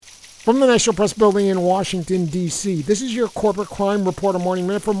From the National Press Building in Washington, D.C., this is your Corporate Crime Reporter Morning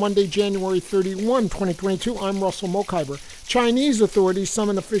Minute for Monday, January 31, 2022. I'm Russell Mokhiber. Chinese authorities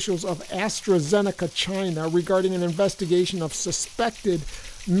summon officials of AstraZeneca China regarding an investigation of suspected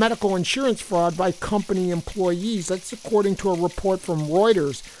medical insurance fraud by company employees. That's according to a report from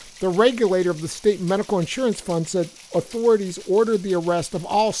Reuters. The regulator of the state medical insurance fund said authorities ordered the arrest of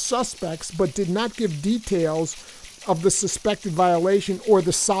all suspects but did not give details of the suspected violation or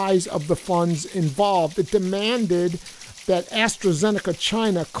the size of the funds involved. It demanded that AstraZeneca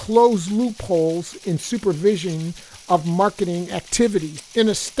China close loopholes in supervision of marketing activities. In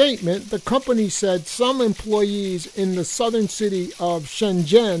a statement, the company said some employees in the southern city of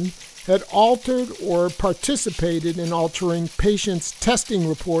Shenzhen had altered or participated in altering patients' testing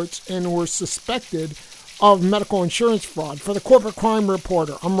reports and were suspected of medical insurance fraud. For the Corporate Crime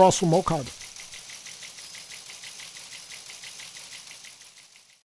Reporter, I'm Russell Mokhiber.